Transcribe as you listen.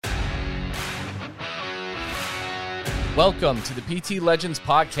Welcome to the PT Legends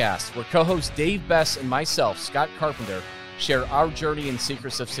podcast, where co-host Dave Bess and myself, Scott Carpenter, share our journey and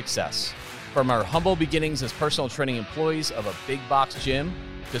secrets of success. From our humble beginnings as personal training employees of a big box gym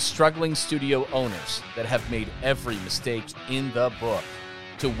to struggling studio owners that have made every mistake in the book,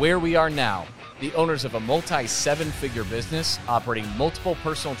 to where we are now, the owners of a multi-seven-figure business operating multiple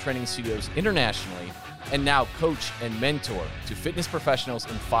personal training studios internationally, and now coach and mentor to fitness professionals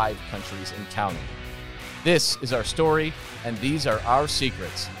in 5 countries and counting. This is our story, and these are our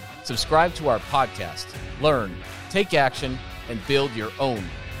secrets. Subscribe to our podcast, learn, take action, and build your own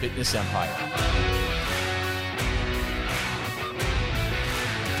fitness empire.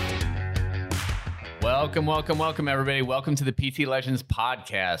 Welcome, everybody. Welcome to the PT Legends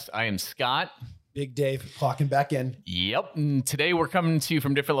podcast. I am Scott. Big Dave, clocking back in. Yep. And today we're coming to you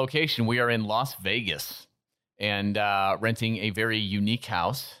from a different location. We are in Las Vegas and renting a very unique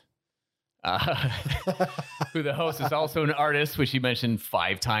house. Who the host is also an artist, which you mentioned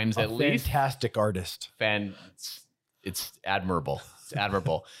 5 times at least. Fantastic artist. It's admirable. It's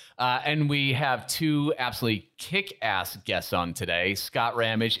admirable. And we have 2 absolutely kick-ass guests on today, Scott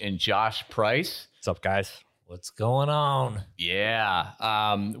Ramage and Josh Price. What's up, guys? What's going on? Yeah.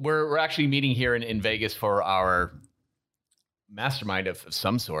 We're actually meeting here in Vegas for our mastermind of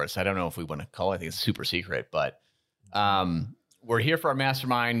some sorts. I don't know if we want to call it. I think it's super secret, but we're here for our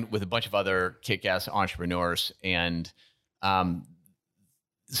mastermind with a bunch of other kick-ass entrepreneurs. And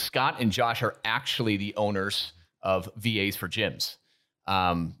Scott and Josh are actually the owners of VAs for Gyms,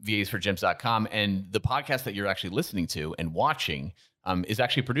 vasforgyms.com. And the podcast that you're actually listening to and watching is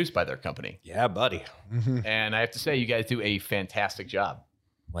actually produced by their company. Yeah, buddy. And I have to say, you guys do a fantastic job.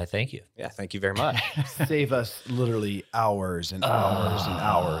 Why, thank you. Yeah, thank you very much. Save us literally hours and hours and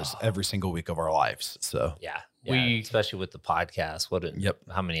hours every single week of our lives. So yeah, especially with the podcast.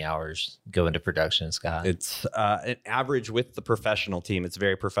 How many hours go into production, Scott? It's an average with the professional team. It's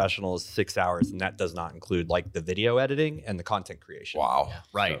very professional, is 6 hours, and that does not include like the video editing and the content creation. Wow. Yeah.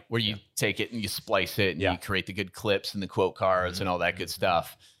 Right. So, where you take it and you splice it and you create the good clips and the quote cards and all that good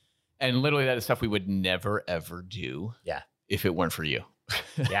stuff. And literally that is stuff we would never, ever do if it weren't for you.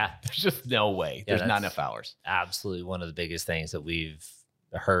 Yeah. There's just no way. There's not enough hours. Absolutely. One of the biggest things that we've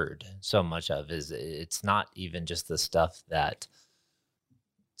heard so much of is it's not even just the stuff that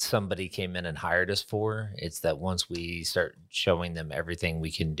somebody came in and hired us for. It's that once we start showing them everything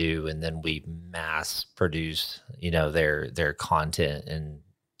we can do, and then we mass produce, their content in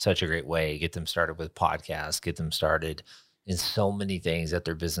such a great way, get them started with podcasts, get them started in so many things that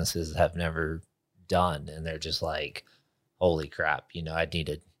their businesses have never done. And they're just like, holy crap, I need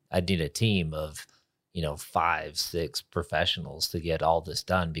a team of 5, 6 professionals to get all this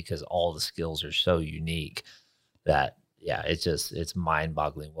done, because all the skills are so unique that, it's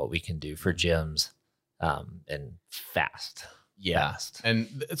mind-boggling what we can do for gyms and fast. Yeah. Fast.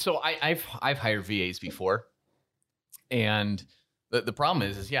 And so I've hired VAs before. And the problem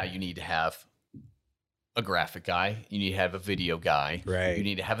is you need to have a graphic guy. You need to have a video guy. Right. You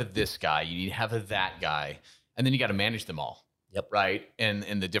need to have this guy. You need to have that guy. And then you got to manage them all. Yep. Right. And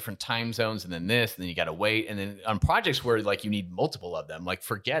the different time zones, and then this, and then you got to wait. And then on projects where like you need multiple of them, like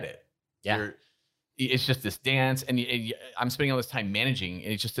forget it. Yeah. It's just this dance, and I'm spending all this time managing,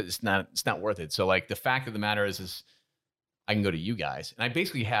 and it's not worth it. So like the fact of the matter is I can go to you guys, and I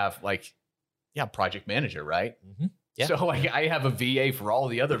basically have project manager, right? Mm-hmm. Yeah. So like I have a VA for all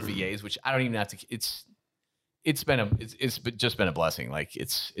the other VAs, which I don't even have to. It's just been a blessing. Like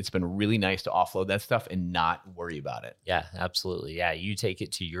it's been really nice to offload that stuff and not worry about it. Yeah, absolutely. Yeah. You take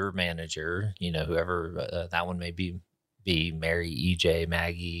it to your manager, whoever that one may be Mary, EJ,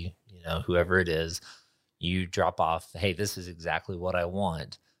 Maggie, whoever it is, you drop off, hey, this is exactly what I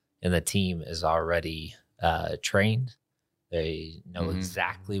want. And the team is already trained. They know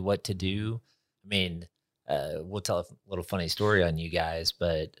exactly what to do. I mean, we'll tell a little funny story on you guys,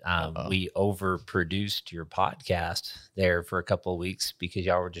 but we overproduced your podcast there for a couple of weeks because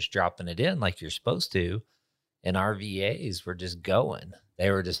y'all were just dropping it in like you're supposed to. And our VAs were just going.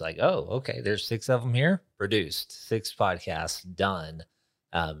 They were just like, oh, okay, there's 6 of them here, produced, 6 podcasts done.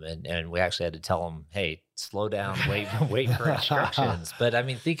 And we actually had to tell them, hey, slow down, wait for instructions. But I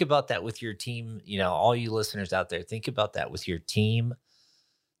mean, think about that with your team, all you listeners out there, think about that with your team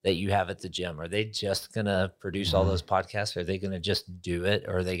that you have at the gym. Are they just going to produce all those podcasts? Are they going to just do it?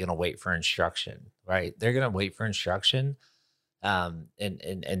 Or are they going to wait for instruction? Right. They're going to wait for instruction. And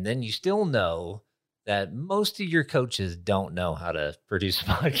then you still know that most of your coaches don't know how to produce a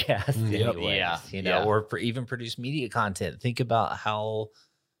podcast anyways, or even produce media content. Think about how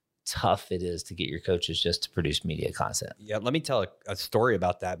tough it is to get your coaches just to produce media content. Yeah, let me tell a story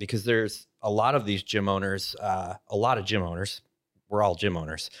about that, because there's a lot of these gym owners, we're all gym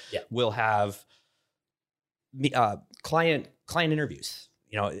owners, will have client interviews.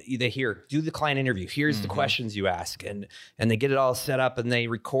 You know, they hear, do the client interview. Here's the questions you ask, and they get it all set up and they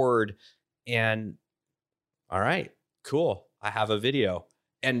record, and all right, cool, I have a video.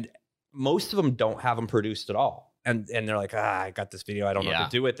 And most of them don't have them produced at all. And they're like, I got this video, I don't know what to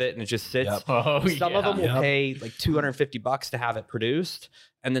do with it. And it just sits. Some of them will pay like $250 to have it produced.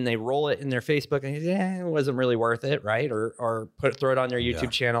 And then they roll it in their Facebook and it wasn't really worth it, right? Or throw it on their YouTube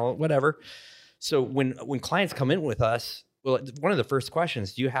channel, whatever. So when clients come in with us, well, one of the first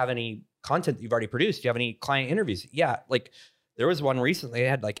questions, do you have any content that you've already produced? Do you have any client interviews? Yeah, like there was one recently, I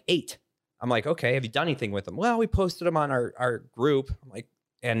had like 8. I'm like, okay, have you done anything with them? Well, we posted them on our group. I'm like,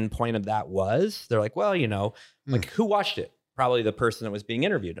 and point of that was, they're like, well, you know, like who watched it? Probably the person that was being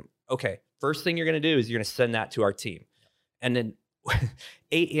interviewed. Okay, first thing you're going to do is you're going to send that to our team. And then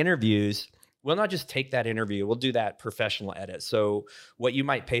 8 interviews, we'll not just take that interview, we'll do that professional edit. So what you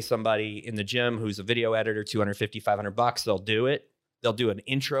might pay somebody in the gym who's a video editor, $250, $500, they'll do it. They'll do an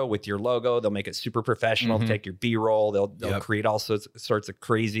intro with your logo. They'll make it super professional, take your B-roll. They'll create all sorts of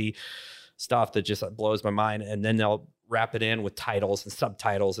crazy stuff that just blows my mind. And then they'll wrap it in with titles and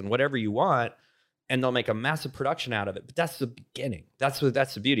subtitles and whatever you want. And they'll make a massive production out of it. But that's the beginning. That's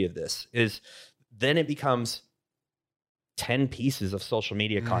the beauty of this, is then it becomes 10 pieces of social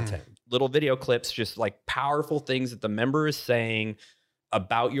media content, little video clips, just like powerful things that the member is saying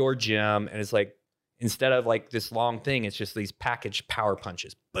about your gym. And it's like, instead of like this long thing, it's just these packaged power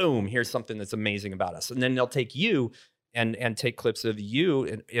punches. Boom, here's something that's amazing about us. And then they'll take you and take clips of you,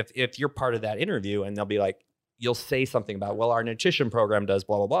 and if you're part of that interview, and they'll be like, you'll say something about, well, our nutrition program does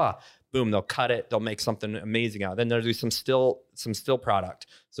blah, blah, blah. Boom, they'll cut it. They'll make something amazing out. Then they'll do some still product.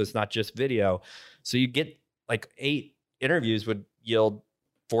 So it's not just video. So you get like 8 interviews would yield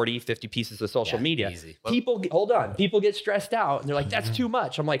 40, 50 pieces of social media. Easy. People get stressed out and they're like, that's too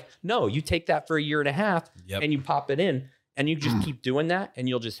much. I'm like, no, you take that for a year and a half and you pop it in, and you just keep doing that, and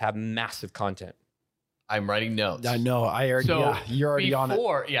you'll just have massive content. I'm writing notes. I know. You're already on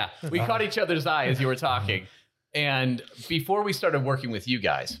it. Yeah, we caught each other's eye as you were talking. And before we started working with you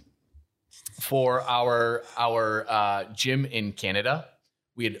guys for our gym in Canada,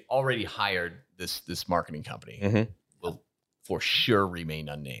 we had already hired this marketing company. Will for sure remain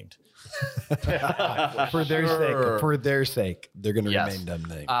unnamed. For their sake, they're going to remain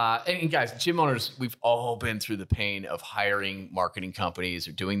unnamed. And guys, gym owners, we've all been through the pain of hiring marketing companies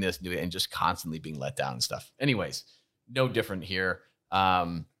or doing this and just constantly being let down and stuff. Anyways, no different here.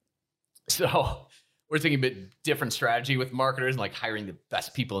 So we're thinking a bit different strategy with marketers, like hiring the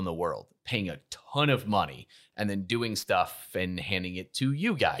best people in the world, paying a ton of money, and then doing stuff and handing it to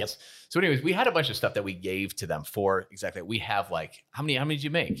you guys. So anyways, we had a bunch of stuff that we gave to them for exactly. We have like, how many did you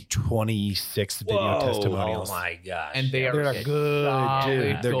make? 26 video testimonials. Oh my gosh. And they're good,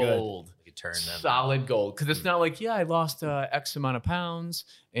 dude. They're gold. You could turn them Solid gold. Because it's not like, I lost X amount of pounds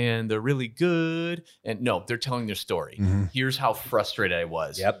and they're really good. And no, they're telling their story. Here's how frustrated I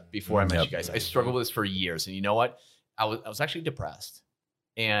was before I met you guys. I struggled with this for years. And you know what? I was actually depressed.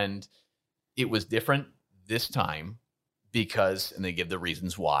 And it was different this time because, and they give the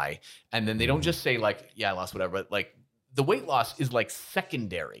reasons why. And then they don't just say like, I lost whatever, but like the weight loss is like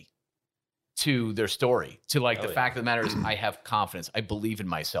secondary to their story, to like the fact of the matter is I have confidence. I believe in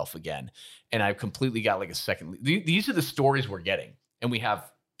myself again. And I've completely got like a second. These are the stories we're getting. And we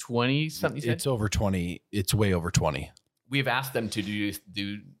have 20 something. It's over 20. It's way over 20. We've asked them to do,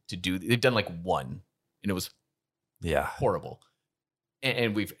 they've done like one, and it was horrible.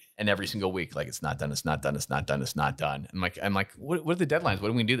 And every single week, like, it's not done. It's not done. It's not done. It's not done. I'm like, what are the deadlines? When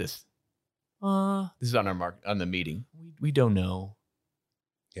are we gonna do this? This is on on the meeting. We don't know.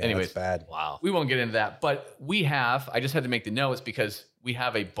 Yeah, anyways, that's bad. Wow. We won't get into that, but I just had to make the notes because we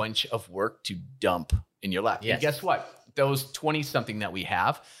have a bunch of work to dump in your lap. Yes. And guess what? Those 20 something that we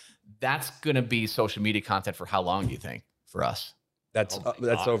have, that's going to be social media content for how long do you think for us? That's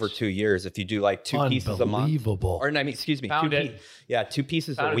over 2 years. If you do like 2 pieces a month, or excuse me, pound it. 2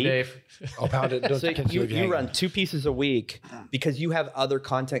 pieces a week. Dave. Pound it. So you run 2 pieces a week because you have other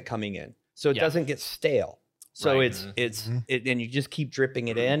content coming in, so it doesn't get stale. So and you just keep dripping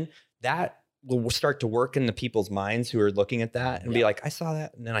it in. That will start to work in the people's minds who are looking at that and be like, I saw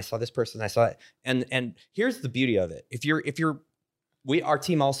that, and then I saw this person, I saw it, and here's the beauty of it. Our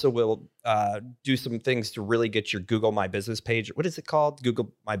team also will do some things to really get your Google My Business page. What is it called?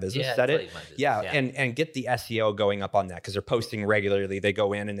 Google My Business. Set it. And get the SEO going up on that, because they're posting regularly. They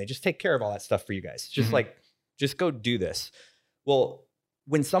go in and they just take care of all that stuff for you guys. Just just go do this. Well,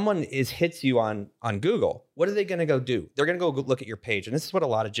 when someone hits you on Google, what are they going to go do? They're going to go look at your page. And this is what a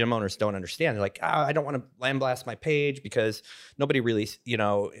lot of gym owners don't understand. They're like, I don't want to blast my page because nobody really,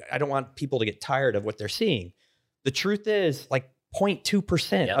 I don't want people to get tired of what they're seeing. The truth is like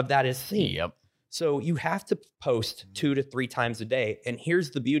 0.2% of that is seen. Yep. So you have to post 2 to 3 times a day. And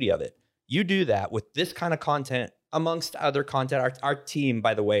here's the beauty of it. You do that with this kind of content amongst other content. Our team,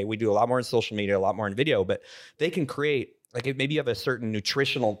 by the way, we do a lot more in social media, a lot more in video, but they can create, like if maybe you have a certain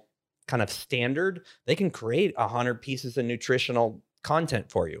nutritional kind of standard, they can create 100 pieces of nutritional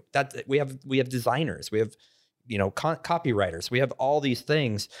content for you. That we have designers, we have, copywriters, we have all these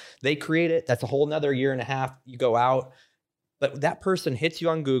things. They create it. That's a whole nother year and a half. You go out, but that person hits you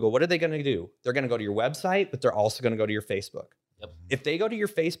on Google. What are they going to do? They're going to go to your website, but they're also going to go to your Facebook. Yep. If they go to your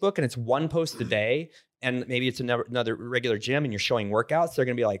Facebook and it's 1 post a day, and maybe it's another regular gym and you're showing workouts, they're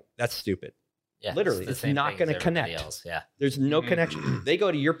going to be like, that's stupid. Yeah, Literally, it's not going to connect. Else. Yeah. There's no connection. They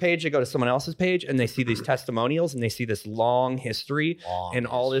go to your page, they go to someone else's page, and they see these testimonials and they see this long history and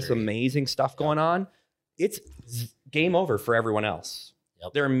all this amazing stuff going on. It's game over for everyone else.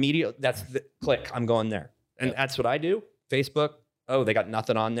 Yep. They're immediate. That's the click. I'm going there. And that's what I do. Facebook. Oh, they got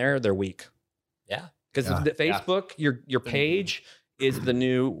nothing on there. They're weak. Yeah. Because the Facebook, your page is the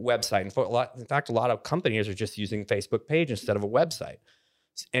new website. In fact, a lot of companies are just using Facebook page instead of a website.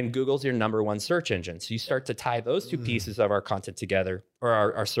 And Google's your #1 search engine. So you start to tie those two pieces of our content together, or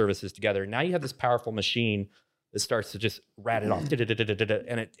our services together. Now you have this powerful machine that starts to just rat it off,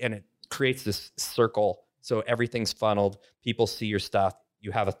 and it creates this circle. So everything's funneled. People see your stuff.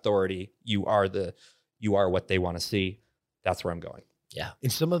 You have authority. You are what they want to see. That's where I'm going. Yeah.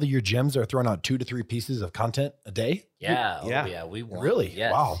 And some of your gyms are throwing out 2 to 3 pieces of content a day. Yeah. Yeah. Oh, yeah. We want. Really?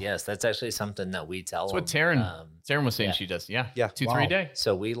 Yes. Wow. Yes. That's actually something that we tell That's them. what Taryn was saying yeah. she does. Yeah. Yeah. 2, Wow. 3 a day.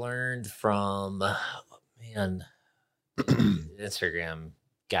 So we learned from, Instagram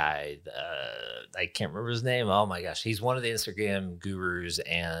guy. I can't remember his name. Oh my gosh. He's one of the Instagram gurus.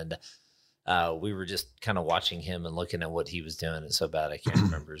 And we were just kind of watching him and looking at what he was doing. It's so bad I can't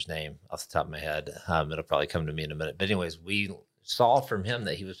remember his name off the top of my head. It'll probably come to me in a minute. But anyways, we saw from him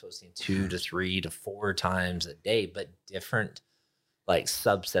that he was posting 2 to 3 to 4 times a day, but different like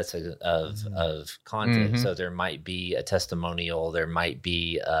subsets of content. So there might be a testimonial, there might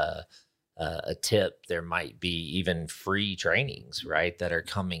be a tip, there might be even free trainings, right, that are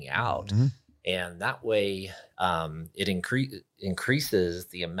coming out. And that way it increases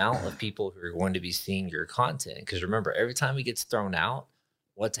the amount of people who are going to be seeing your content. Because remember, every time it gets thrown out,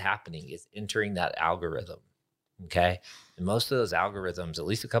 what's happening is entering that algorithm. Okay. And most of those algorithms, at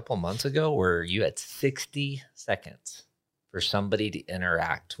least a couple of months ago, were you had 60 seconds for somebody to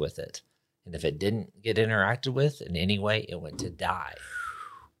interact with it. And if it didn't get interacted with in any way, it went to die.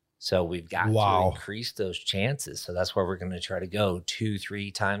 So we've got to increase those chances. So that's where we're going to try to go 2,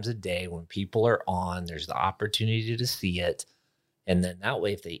 3 times a day when people are on. There's the opportunity to see it. And then that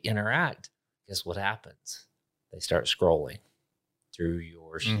way, if they interact, guess what happens? They start scrolling through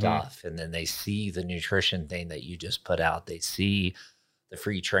your stuff, and then they see the nutrition thing that you just put out. They see the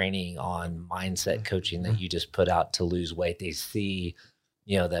free training on mindset coaching that you just put out to lose weight. They see,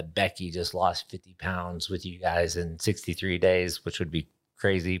 that Becky just lost 50 pounds with you guys in 63 days, which would be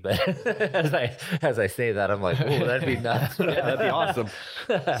crazy. But as I say that, I'm like, oh, that'd be nuts. Yeah, that'd be awesome.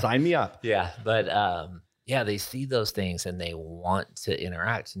 Sign me up. Yeah. But they see those things and they want to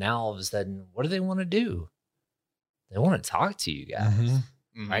interact. Now, all of a sudden, what do they want to do? They want to talk to you guys.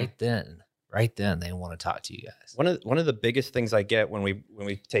 Right then they want to talk to you guys. One of the biggest things I get when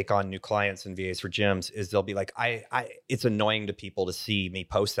we take on new clients and VAs for gyms is they'll be like, it's annoying to people to see me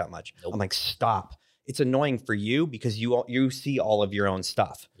post that much. Nope. I'm like, stop. It's annoying for you because you see all of your own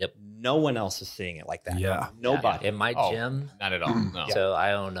stuff. Yep. No one else is seeing it like that. Yeah. Nobody. In my gym, not at all. No. So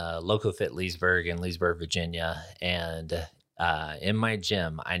I own LocoFit Leesburg in Leesburg, Virginia, and in my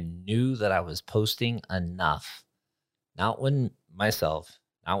gym, I knew that I was posting enough. Not when myself,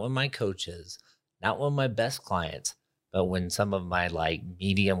 not when my coaches, not when my best clients, but when some of my like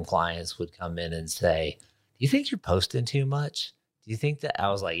medium clients would come in and say, do you think you're posting too much? Do you think that? I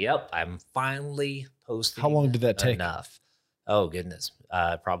was like, yep, I'm finally posting. How long did that take? Enough. Oh goodness.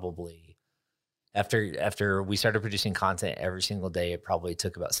 Probably after we started producing content every single day, it probably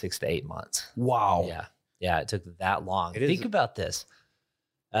took about 6 to 8 months. Wow. Yeah. Yeah. It took that long. Think about this.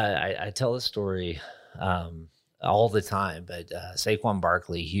 I tell this story, all the time, but Saquon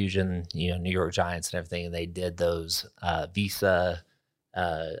Barkley, huge in New York Giants and everything, and they did those Visa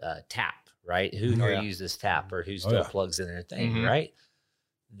tap, right? Who uses tap or who still plugs in their thing, right?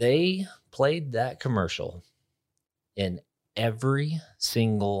 They played that commercial in every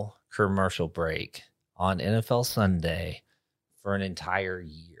single commercial break on NFL Sunday for an entire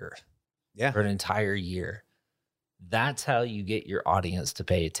year. Yeah. For an entire year. That's how you get your audience to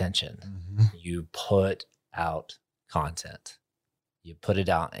pay attention. You put out content. You put it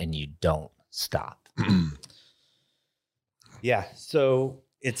out and you don't stop. Yeah. So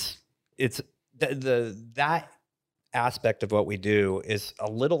it's that aspect of what we do is a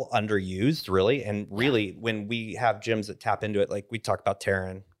little underused, really. And really, when we have gyms that tap into it, like we talk about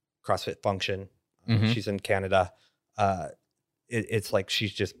Taryn, CrossFit Function, she's in Canada. It's like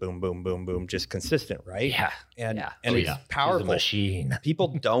she's just boom, boom, boom, boom, just consistent, right? Yeah. And Yeah. and it's She's powerful. a machine. People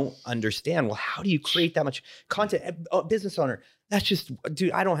don't understand. Well, how do you create that much content? Business owner, that's just,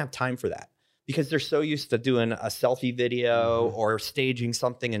 dude, I don't have time for that, because they're so used to doing a selfie video or staging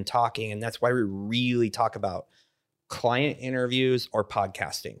something and talking. And that's why we really talk about client interviews or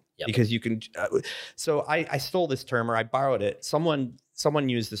podcasting, because you can. So I stole this term, or I borrowed it. Someone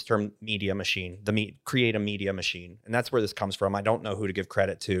used this term, media machine, create a media machine. And that's where this comes from. I don't know who to give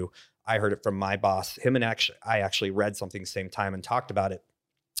credit to. I heard it from my boss. I actually read something the same time and talked about it.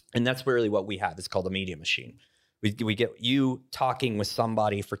 And that's really what we have. It's called a media machine. We get you talking with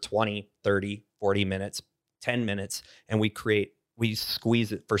somebody for 20, 30, 40 minutes, 10 minutes, and we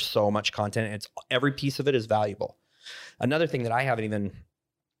squeeze it for so much content. And every piece of it is valuable. Another thing that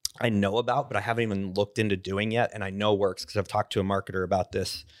I know about, but I haven't even looked into doing yet, and I know works because I've talked to a marketer about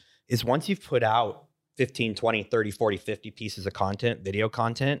this, is once you've put out 15, 20, 30, 40, 50 pieces of content, video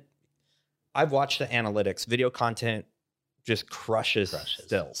content, I've watched the analytics. Video content just crushes.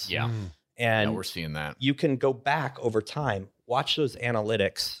 Stills. Yeah. And we're seeing that. You can go back over time, watch those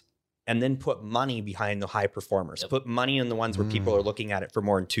analytics, and then put money behind the high performers. Put money in the ones where people are looking at it for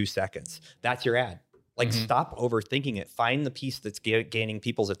more than 2 seconds. That's your ad. Like, stop overthinking it. Find the piece that's gaining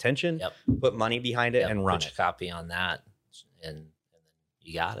people's attention, put money behind it, and run Put it. your copy on that, and then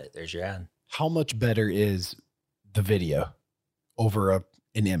you got it. There's your ad. How much better is the video over an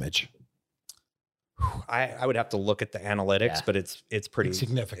image? I would have to look at the analytics, but it's pretty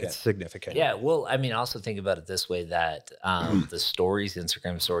significant. It's significant. Yeah. Well, I mean, also think about it this way, that the stories,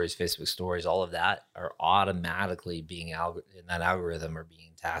 Instagram stories, Facebook stories, all of that are automatically being in that algorithm are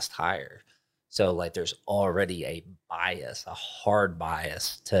being tasked higher. So like there's already a bias, a hard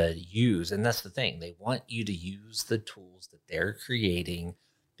bias to use. And that's the thing. They want you to use the tools that they're creating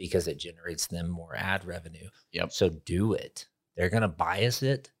because it generates them more ad revenue. Yep. So do it. They're going to bias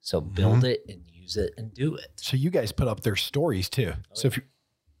it. So build it and use it and do it. So you guys put up their stories too. So if you,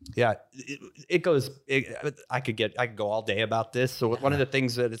 I could go all day about this. So one of the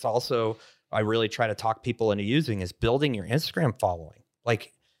things that it's also, I really try to talk people into using is building your Instagram following.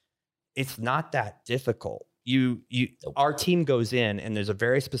 Like, it's not that difficult. Our team goes in and there's a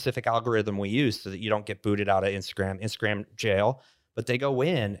very specific algorithm we use so that you don't get booted out of Instagram jail, but they go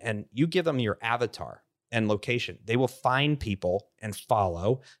in and you give them your avatar and location. They will find people and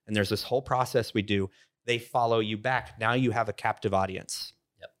follow. And there's this whole process we do. They follow you back. Now you have a captive audience.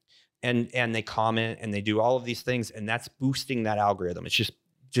 And they comment and they do all of these things, and that's boosting that algorithm. It's just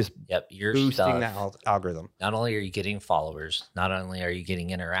your boosting stuff, that algorithm. Not only are you getting followers, not only are you getting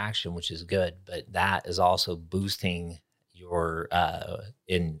interaction, which is good, but that is also boosting your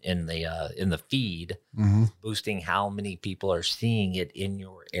in the feed, boosting how many people are seeing it in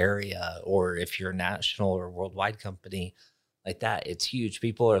your area, or if you're a national or worldwide company like that, it's huge.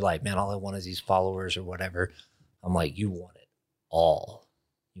 People are like, man, all I want is these followers or whatever. I'm like, you want it all.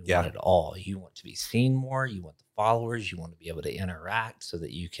 You want it all. You want to be seen more. You want the followers. You want to be able to interact so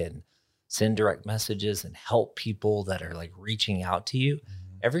that you can send direct messages and help people that are like reaching out to you.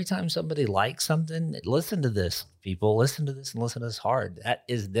 Every time somebody likes something, listen to this, people. Listen to this and listen to this hard. That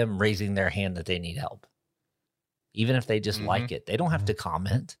is them raising their hand that they need help. Even if they just like it. They don't have to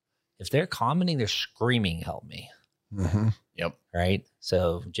comment. If they're commenting, they're screaming, help me. Yep. Right?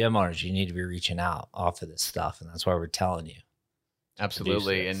 So gym owners, you need to be reaching out off of this stuff. And that's why we're telling you.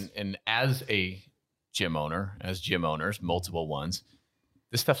 Absolutely. And as a gym owner, as gym owners, multiple ones,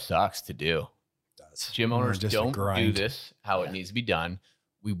 this stuff sucks to do. It does. Gym owners Just a don't do grind. this how it needs to be done.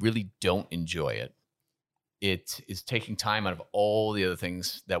 We really don't enjoy it. It is taking time out of all the other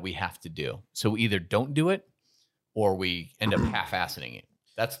things that we have to do. So we either don't do it or we end up half-assing it.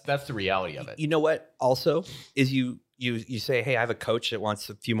 That's the reality of it. You know what also is you say, hey, I have a coach that wants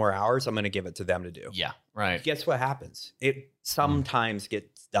a few more hours. I'm going to give it to them to do. Yeah, right. Guess what happens? It sometimes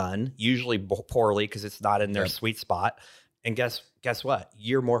gets done, usually poorly because it's not in their sweet spot. And guess what?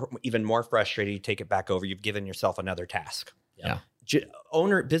 You're even more frustrated. You take it back over. You've given yourself another task. Yeah.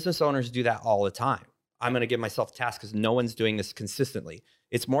 Business owners do that all the time. I'm going to give myself a task because no one's doing this consistently.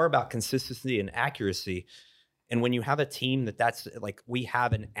 It's more about consistency and accuracy. And when you have a team that's like, we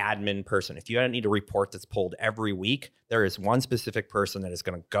have an admin person. If you need a report that's pulled every week, there is one specific person that is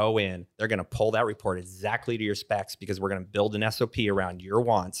going to go in. They're going to pull that report exactly to your specs, because we're going to build an SOP around your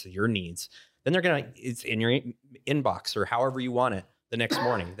wants, your needs. Then it's in your inbox or however you want it the next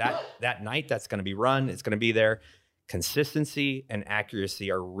morning. That night, that's going to be run. It's going to be there. Consistency and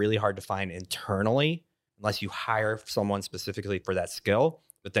accuracy are really hard to find internally unless you hire someone specifically for that skill,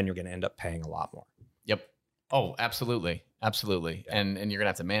 but then you're going to end up paying a lot more. Yep. Oh, absolutely. Absolutely. Yeah. And you're going to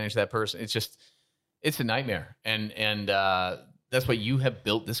have to manage that person. It's a nightmare. And that's why you have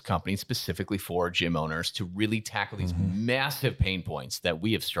built this company specifically for gym owners to really tackle these massive pain points that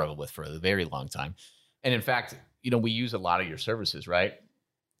we have struggled with for a very long time. And in fact, we use a lot of your services, right?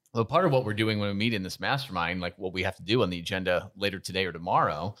 Well, part of what we're doing when we meet in this mastermind, like what we have to do on the agenda later today or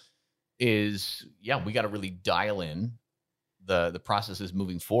tomorrow is, we got to really dial in the processes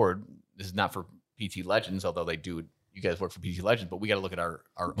moving forward. This is not for PT Legends, although you guys work for PT Legends, but we got to look at our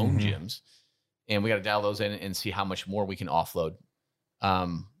own gyms, and we got to dial those in and see how much more we can offload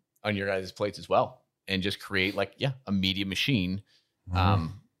on your guys' plates as well. And just create a media machine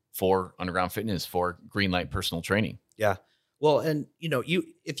for Underground Fitness, for Greenlight personal training. Yeah. Well, and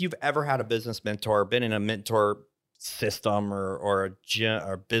if you've ever had a business mentor, been in a mentor system or a gym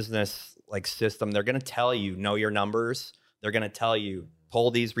or business system, they're going to tell you, know your numbers. They're going to tell you,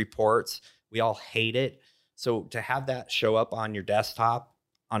 pull these reports. We all hate it. So to have that show up on your desktop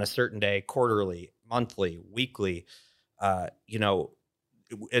on a certain day, quarterly, monthly, weekly, as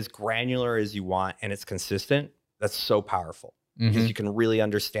granular as you want, and it's consistent, that's so powerful. Because you can really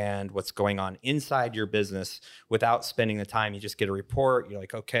understand what's going on inside your business without spending the time. You just get a report. You're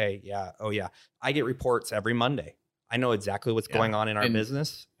like, okay, yeah. Oh yeah. I get reports every Monday. I know exactly what's going on in our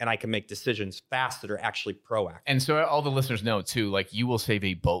business, and I can make decisions fast that are actually proactive. And so all the listeners know too, you will save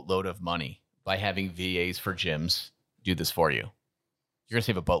a boatload of money by having VAs for gyms do this for you. You're going to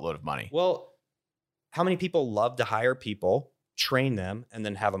save a boatload of money. Well, how many people love to hire people, train them, and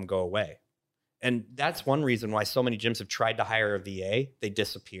then have them go away? And that's one reason why so many gyms have tried to hire a VA. They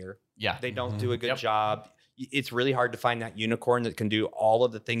disappear. Yeah. They don't do a good job. It's really hard to find that unicorn that can do all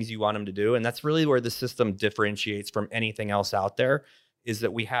of the things you want them to do. And that's really where the system differentiates from anything else out there, is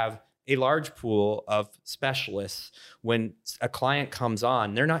that we have a large pool of specialists. When a client comes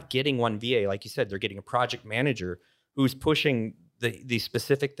on, they're not getting one VA. Like you said, they're getting a project manager who's pushing the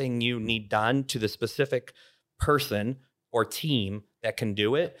specific thing you need done to the specific person or team that can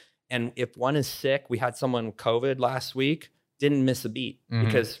do it. And if one is sick, we had someone with COVID last week, didn't miss a beat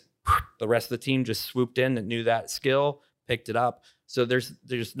because the rest of the team just swooped in that knew that skill, picked it up. So there's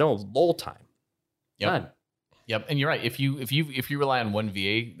no lull time. None. Yep. And you're right. If you rely on one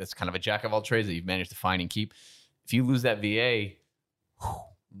VA, that's kind of a jack of all trades that you've managed to find and keep. If you lose that VA,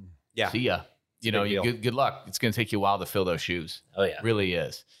 see ya. Good luck. It's going to take you a while to fill those shoes. Oh yeah, it really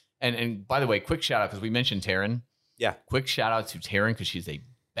is. And by the way, quick shout out, because we mentioned Taryn. Yeah. Quick shout out to Taryn, because she's a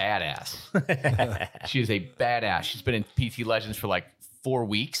badass. She is a badass. She's been in PT Legends for 4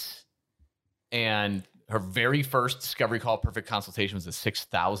 weeks, and her very first Discovery Call Perfect consultation was a $6,000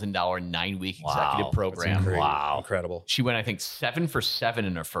 9-week executive program. Wow, incredible. She went, I think, 7 for 7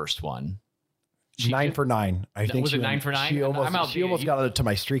 in her first one. 9 for 9. I think was it 9 for 9? She almost got it to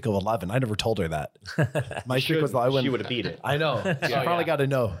my streak of 11. I never told her that. My streak was she would have beat it. I know. She probably got a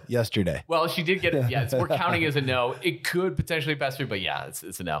no yesterday. Well, she did get it. Yeah, we're counting as a no. It could potentially pass through, but yeah,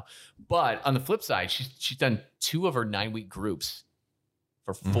 it's a no. But on the flip side, she's done 2 of her 9-week groups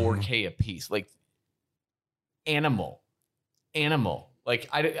for $4K a piece. Animal. So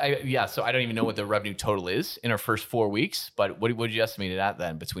I don't even know what the revenue total is in her first 4 weeks. But what did you estimate it at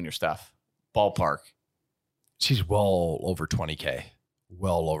then between your stuff? Ballpark. She's well over 20K.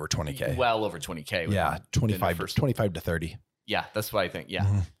 Well over 20K. Well over 20K. Yeah, 25 to 30. Yeah, that's what I think.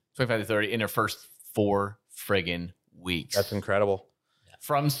 Yeah, 25 to 30 in her first 4 friggin' weeks. That's incredible.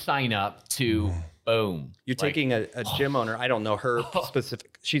 From sign up to boom. You're taking a gym owner. I don't know her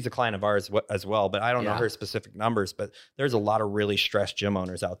specific. She's a client of ours as well, but I don't know her specific numbers. But there's a lot of really stressed gym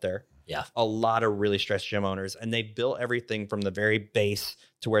owners out there. Yeah. A lot of really stressed gym owners. And they built everything from the very base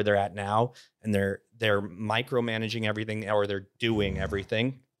to where they're at now. And they're micromanaging everything, or they're doing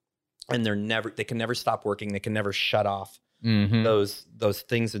everything. And they can never stop working. They can never shut off those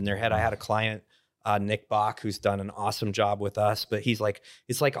things in their head. I had a client, Nick Bach, who's done an awesome job with us, but he's like,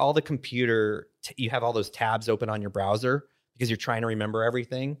 it's like all the computer, you have all those tabs open on your browser because you're trying to remember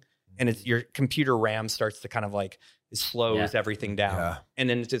everything. And it's your computer RAM starts to kind of it slows everything down. Yeah. And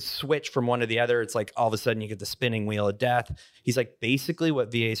then to switch from one to the other, it's like all of a sudden you get the spinning wheel of death. He's like, basically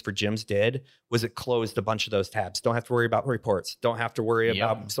what VAs for gyms did was it closed a bunch of those tabs. Don't have to worry about reports. Don't have to worry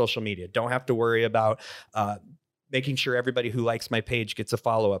about social media. Don't have to worry about making sure everybody who likes my page gets a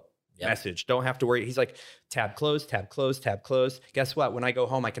follow-up Yep. message. Don't have to worry. He's like, tab close, tab close, tab close. Guess what? When I go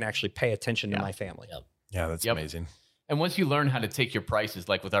home, I can actually pay attention to my family. Yep. Yeah, that's Yep. amazing. And once you learn how to take your prices,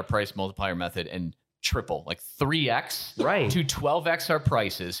 like with our price multiplier method, and triple, like 3x Right. to 12x our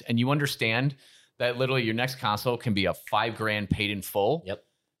prices, and you understand that literally your next consult can be a $5,000 paid in full. Yep.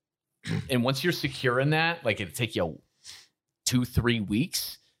 And once you're secure in that, like it'll take you 2-3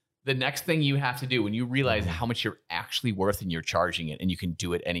 weeks. The next thing you have to do when you realize how much you're actually worth and you're charging it, and you can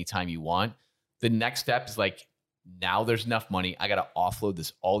do it anytime you want, the next step is like, now there's enough money. I got to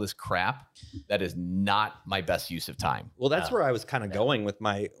offload all this crap. That is not my best use of time. Well, that's where I was kind of going with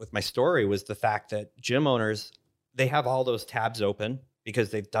my story, was the fact that gym owners, they have all those tabs open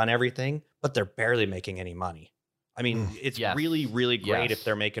because they've done everything, but they're barely making any money. I mean, it's Yes. really, really great Yes. if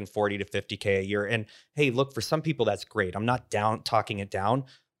they're making 40 to 50K a year. And hey, look, for some people, that's great. I'm not talking it down,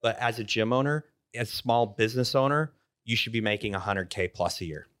 but as a gym owner, as a small business owner, you should be making 100K plus a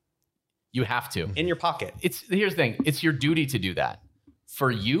year You have to. in your pocket. Here's the thing. It's your duty to do that. For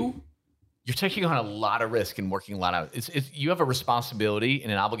you, you're taking on a lot of risk and working a lot out. You have a responsibility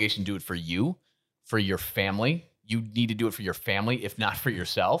and an obligation to do it for you, for your family. You need to do it for your family, if not for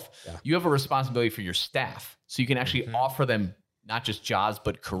yourself. Yeah. You have a responsibility for your staff, so you can actually offer them not just jobs,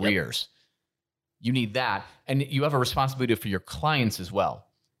 but careers. You need that. And you have a responsibility for your clients as well.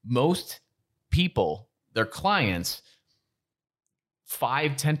 Most people, their clients,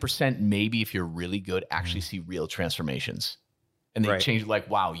 5-10%, maybe if you're really good, actually see real transformations. And they Right. change, like,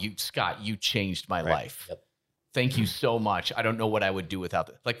 wow, Scott, you changed my life. Yep. Thank you so much. I don't know what I would do without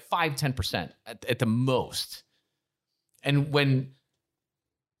it. Like 5-10% at the most. And when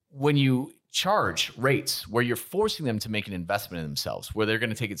you charge rates where you're forcing them to make an investment in themselves, where they're going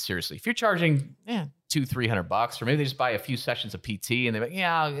to take it seriously. If you're charging $200-$300, or maybe they just buy a few sessions of PT and they're like,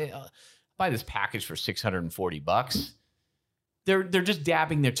 I'll buy this package for $640. They're just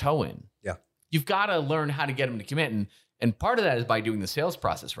dabbing their toe in. Yeah. You've got to learn how to get them to commit. And part of that is by doing the sales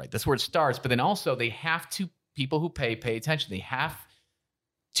process right. That's where it starts. But then also people who pay attention. They have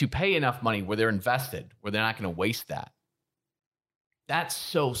to pay enough money where they're invested, where they're not going to waste that. That's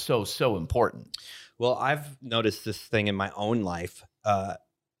so, so, so important. Well, I've noticed this thing in my own life.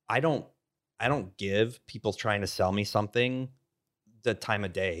 I don't give people trying to sell me something the time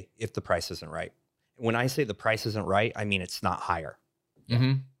of day if the price isn't right. When I say the price isn't right, I mean it's not higher.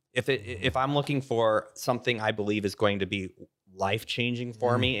 Mm-hmm. If I'm looking for something I believe is going to be life changing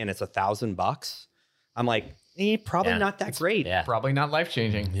for me and it's $1,000, I'm like, probably Yeah. not that great. Yeah. Probably not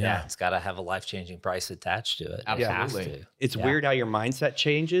life-changing. Yeah. It's got to have a life-changing price attached to it. It has Absolutely. to. It's Yeah. weird how your mindset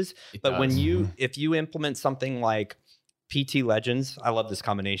changes. It But when does. if you implement something like PT Legends, I love this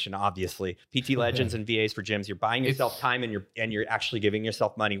combination, obviously. PT Legends and VAs for gyms, you're buying yourself time and you're actually giving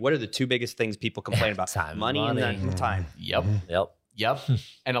yourself money. What are the two biggest things people complain about? Time, money money. and time. Yep. Yep. Yep.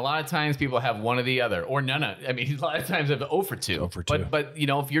 And a lot of times people have one or the other, or none of. I mean, a lot of times have 0 for 2. 0 for 2. But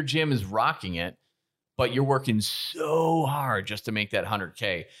if your gym is rocking it, but you're working so hard just to make that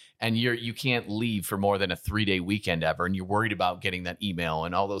 100K, and you can't leave for more than a 3-day weekend ever, and you're worried about getting that email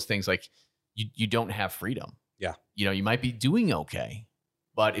and all those things, like you don't have freedom. Yeah. You might be doing okay,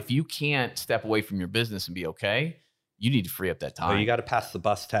 but if you can't step away from your business and be okay, you need to free up that time. Well, you got to pass the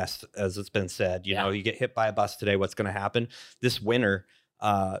bus test, as it's been said. You know, you get hit by a bus today, what's going to happen? This winter,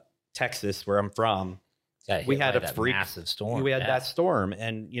 Texas, where I'm from, we had a massive storm. we had that storm,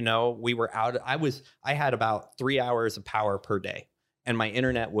 and we were out. I had about 3 hours of power per day, and my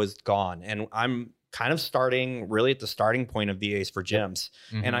internet was gone. And I'm kind of starting really at the starting point of VAs for gyms.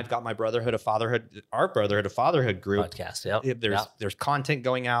 Mhm. And I've got my our Brotherhood of Fatherhood group. podcast. Yep. There's content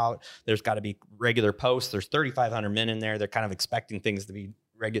going out. There's got to be regular posts. There's 3,500 men in there. They're kind of expecting things to be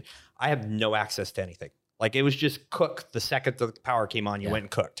regular. I have no access to anything. Like, it was just cooked the second the power came on. You went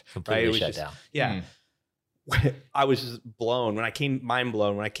and cooked. Completely It was shut just- down. Yeah. I was just blown mind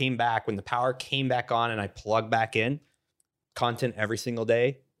blown when I came back, when the power came back on and I plugged back in. Content every single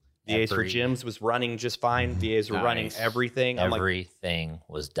day. VAs for gyms was running just fine. VAs were running Nice. everything. I'm like, Everything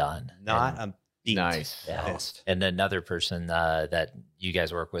was done. not And- a beat. Nice. Yeah. Pissed. And another person that you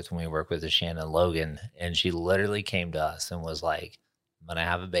guys work with, when we work with, is Shannon Logan. And she literally came to us and was like, I'm going to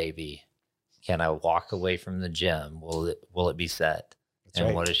have a baby. Can I walk away from the gym? Will it be set? And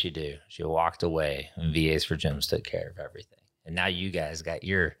right. what does she do? She walked away, and VAs for gyms took care of everything. And now you guys got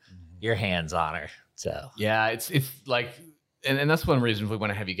your hands on her. So Yeah, it's like, and that's one reason we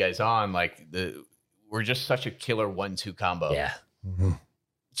want to have you guys on. Like, we're just such a killer 1-2 combo. yeah,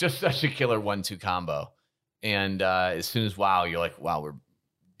 Just such a killer 1-2 combo. And as soon as you're like, wow, we're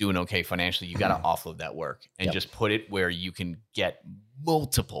doing okay financially, you got to offload that work and Yep. just put it where you can get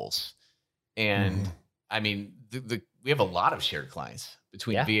multiples. And I mean, we have a lot of shared clients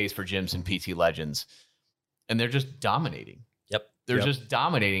between VAs for Gyms and PT Legends, and they're just dominating. Yep. They're just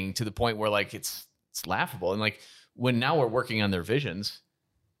dominating to the point where like it's laughable. And like when now we're working on their visions,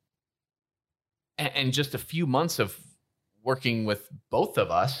 and just a few months of working with both of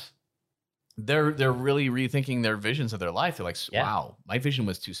us, they're really rethinking their visions of their life. They're like, wow, my vision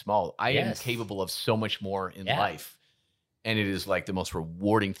was too small. I am capable of so much more in life. And it is like the most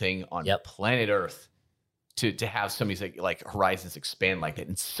rewarding thing on planet Earth to have somebody's like horizons expand like that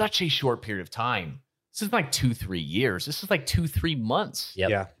in such a short period of time. This is like 2-3 years. This is like 2-3 months.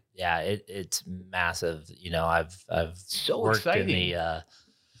 Yeah. It's massive. You know, I've so worked exciting.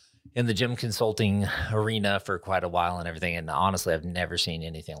 in the gym consulting arena for quite a while and everything. And honestly, I've never seen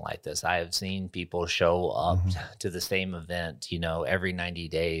anything like this. I have seen people show up to the same event, you know, every 90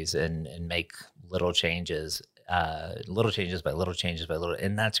 days and make little changes by little changes.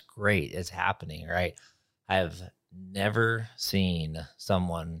 And that's great. It's happening, right? I have never seen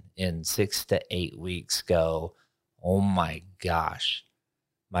someone in 6 to 8 weeks go, oh my gosh,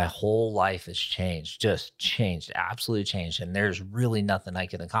 my whole life has changed, absolutely changed. And there's really nothing I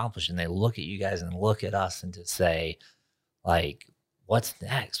can accomplish. And they look at you guys and look at us and just say, like, what's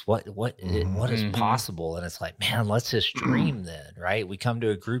next? What is possible? And it's like, man, let's just dream then, right? We come to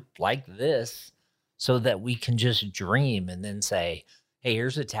a group like this so that we can just dream and then say, hey,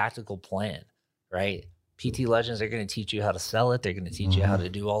 here's a tactical plan, right? PT Legends, they're going to teach you how to sell it. They're going to teach you how to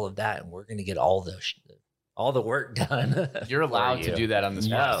do all of that. And we're going to get all the work done. You're allowed to do that on this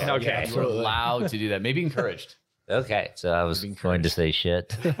podcast. No, okay. You're allowed to do that. Maybe encouraged. Okay. So I was going to say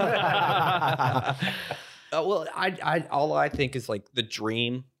shit. Well, all I think is like the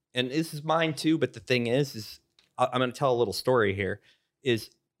dream, and this is mine too. But the thing is I'm going to tell a little story here.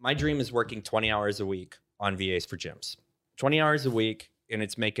 Is my dream is working 20 hours a week on VAs for Gyms, 20 hours a week, and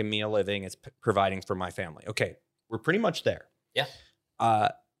it's making me a living. It's providing for my family. Okay, we're pretty much there. Yeah.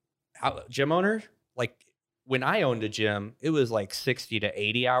 Gym owner, like when I owned a gym, it was like 60 to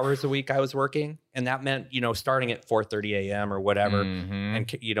 80 hours a week I was working, and that meant starting at 4:30 a.m. or whatever, and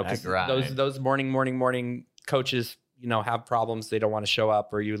because those morning coaches have problems, they don't want to show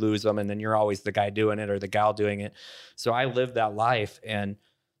up, or you lose them, and then you're always the guy doing it or the gal doing it. So I lived that life, and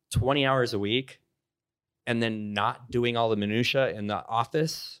 20 hours a week, and then not doing all the minutia in the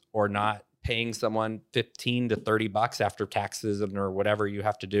office, or not paying someone $15 to $30 after taxes or whatever you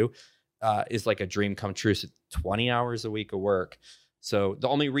have to do, is like a dream come true. So 20 hours a week of work. So the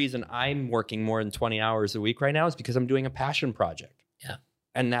only reason I'm working more than 20 hours a week right now is because I'm doing a passion project. Yeah.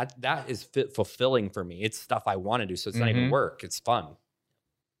 And that is fulfilling for me. It's stuff I want to do. So it's not even work. It's fun.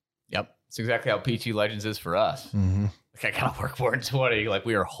 Yep. It's exactly how PT Legends is for us. Like I gotta work more than 20. Like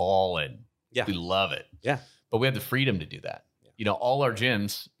we are hauling. Yeah. We love it. Yeah. But we have the freedom to do that. Yeah. All our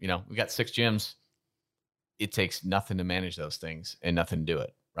gyms, we got 6 gyms. It takes nothing to manage those things and nothing to do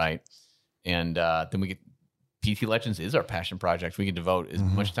it. Right. And then we get PT Legends is our passion project. We can devote as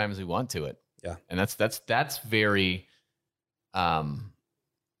much time as we want to it. Yeah. And that's very, I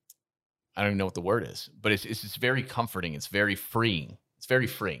don't even know what the word is, but it's very comforting. It's very freeing. It's very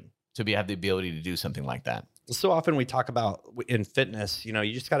freeing to have the ability to do something like that. So often we talk about in fitness, you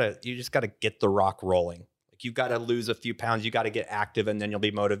just gotta get the rock rolling. Like you got to lose a few pounds, you got to get active, and then you'll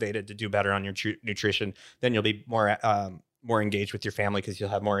be motivated to do better on your nutrition. Then you'll be more engaged with your family because you'll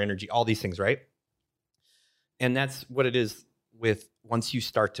have more energy, all these things, right? And that's what it is with once you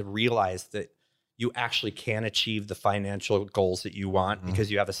start to realize that you actually can achieve the financial goals that you want because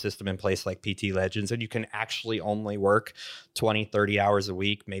you have a system in place like PT Legends, and you can actually only work 20, 30 hours a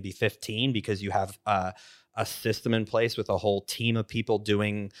week, maybe 15, because you have a system in place with a whole team of people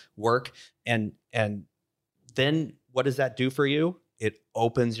doing work. And then what does that do for you? It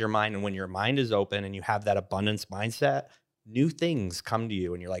opens your mind. And when your mind is open and you have that abundance mindset, new things come to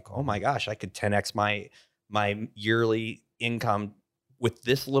you and you're like, oh my gosh, I could 10x my yearly income with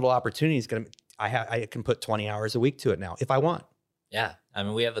this little opportunity. I can put 20 hours a week to it now if I want. Yeah. I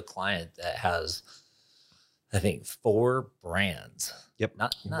mean, we have a client that has, I think, 4 brands. Yep.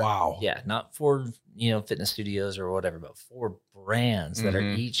 Not wow. Yeah. Not 4, fitness studios or whatever, but 4 brands that are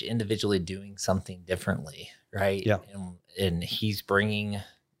each individually doing something differently. Right. Yeah. And he's bringing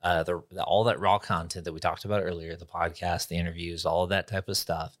all that raw content that we talked about earlier, the podcast, the interviews, all of that type of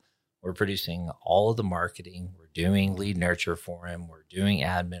stuff. We're producing all of the marketing. We're doing lead nurture for him. We're doing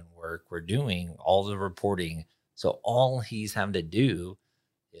admin work. We're doing all the reporting. So all he's having to do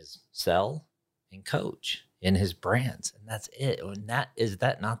is sell and coach in his brands. And that's it. And is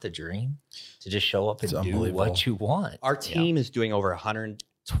that not the dream? To just show up and do what you want. Our team is doing over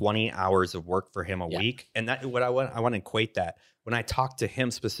 120 hours of work for him a week. And that what I want to equate that. when I talked to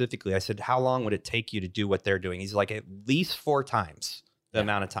him specifically, I said, how long would it take you to do what they're doing? He's like, at least 4 times the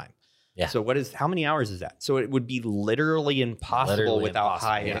amount of time. Yeah. So how many hours is that? So it would be literally impossible without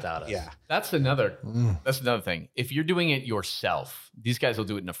without us. Yeah. That's another thing. If you're doing it yourself, these guys will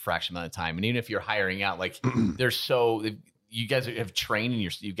do it in a fraction amount of time. And even if you're hiring out, like you guys have trained and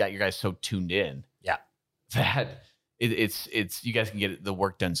you've got your guys so tuned in. Yeah. That it's you guys can get the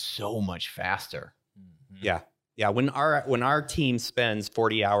work done so much faster. Mm-hmm. Yeah. Yeah. When our team spends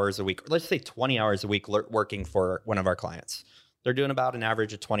 40 hours a week, or let's say 20 hours a week working for one of our clients, they're doing about an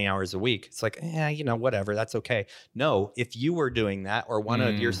average of 20 hours a week. It's like, whatever, that's okay. No, if you were doing that or one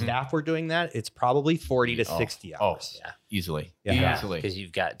of your staff were doing that, it's probably 40 to 60 hours. Yeah. Easily. Yeah. Easily. Because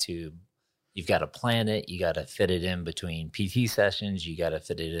you've got to plan it. You got to fit it in between PT sessions. You got to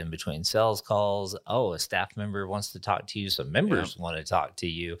fit it in between sales calls. Oh, a staff member wants to talk to you. Some members want to talk to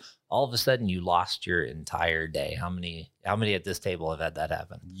you. All of a sudden you lost your entire day. How many at this table have had that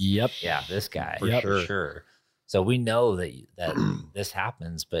happen? Yep. Yeah, this guy For sure. So we know that this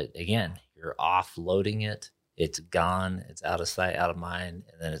happens, but again, you're offloading it. It's gone. It's out of sight, out of mind,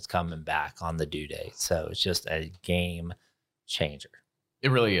 and then it's coming back on the due date. So it's just a game changer. It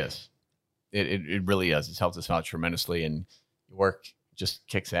really is. It really is. It's helped us out tremendously, and your work just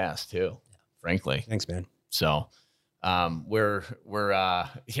kicks ass too. Frankly, Thanks, man. so we're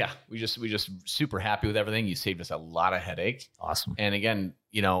we just super happy with everything. You saved us a lot of headache. Awesome. And again,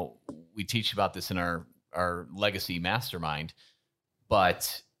 we teach about this in our legacy mastermind,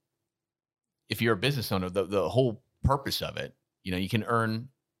 but if you're a business owner, the whole purpose of it, you can earn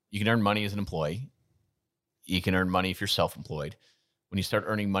money as an employee. You can earn money if you're self-employed. When you start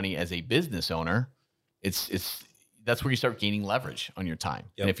earning money as a business owner, that's where you start gaining leverage on your time.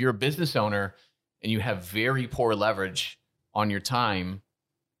 Yep. And if you're a business owner and you have very poor leverage on your time,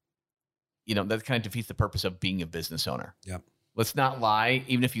 that kind of defeats the purpose of being a business owner. Yep. Let's not lie.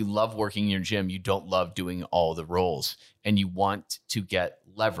 Even if you love working in your gym, you don't love doing all the roles, and you want to get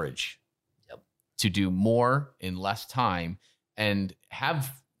leverage to do more in less time and have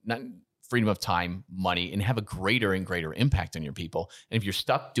not freedom of time, money, and have a greater and greater impact on your people. And if you're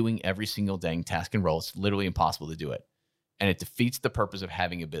stuck doing every single dang task and role, it's literally impossible to do it. And it defeats the purpose of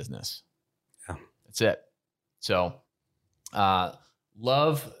having a business. Yeah. That's it. So,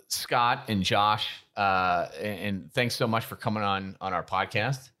 love Scott and Josh. And thanks so much for coming on our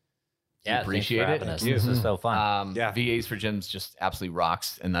podcast. Yeah, appreciate it. This is so fun. VAs for Gyms just absolutely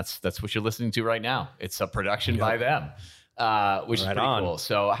rocks. And that's what you're listening to right now. It's a production by them. Which is pretty cool.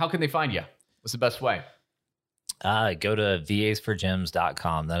 So how can they find you? What's the best way? Go to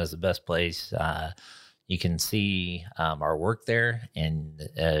vasforgyms.com. That is the best place. You can see our work there. And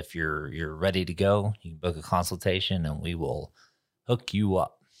if you're ready to go, you can book a consultation and we will hook you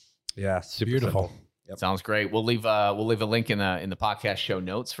up. Yeah. Super Beautiful. simple. Yep. Sounds great. We'll leave a link in the podcast show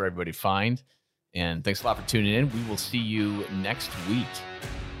notes for everybody to find. And thanks a lot for tuning in. We will see you next week.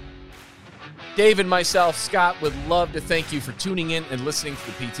 Dave and myself, Scott, would love to thank you for tuning in and listening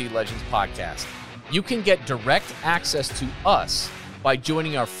to the PT Legends podcast. You can get direct access to us by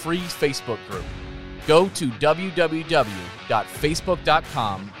joining our free Facebook group. Go to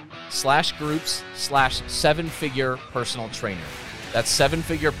www.facebook.com/groups/7-figure personal trainer. That's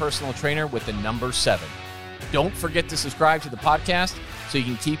 7-figure personal trainer with the number 7. Don't forget to subscribe to the podcast so you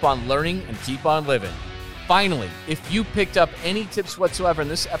can keep on learning and keep on living. Finally, if you picked up any tips whatsoever in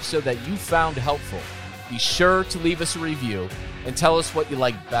this episode that you found helpful, be sure to leave us a review and tell us what you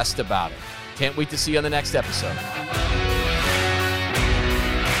like best about it. Can't wait to see you on the next episode.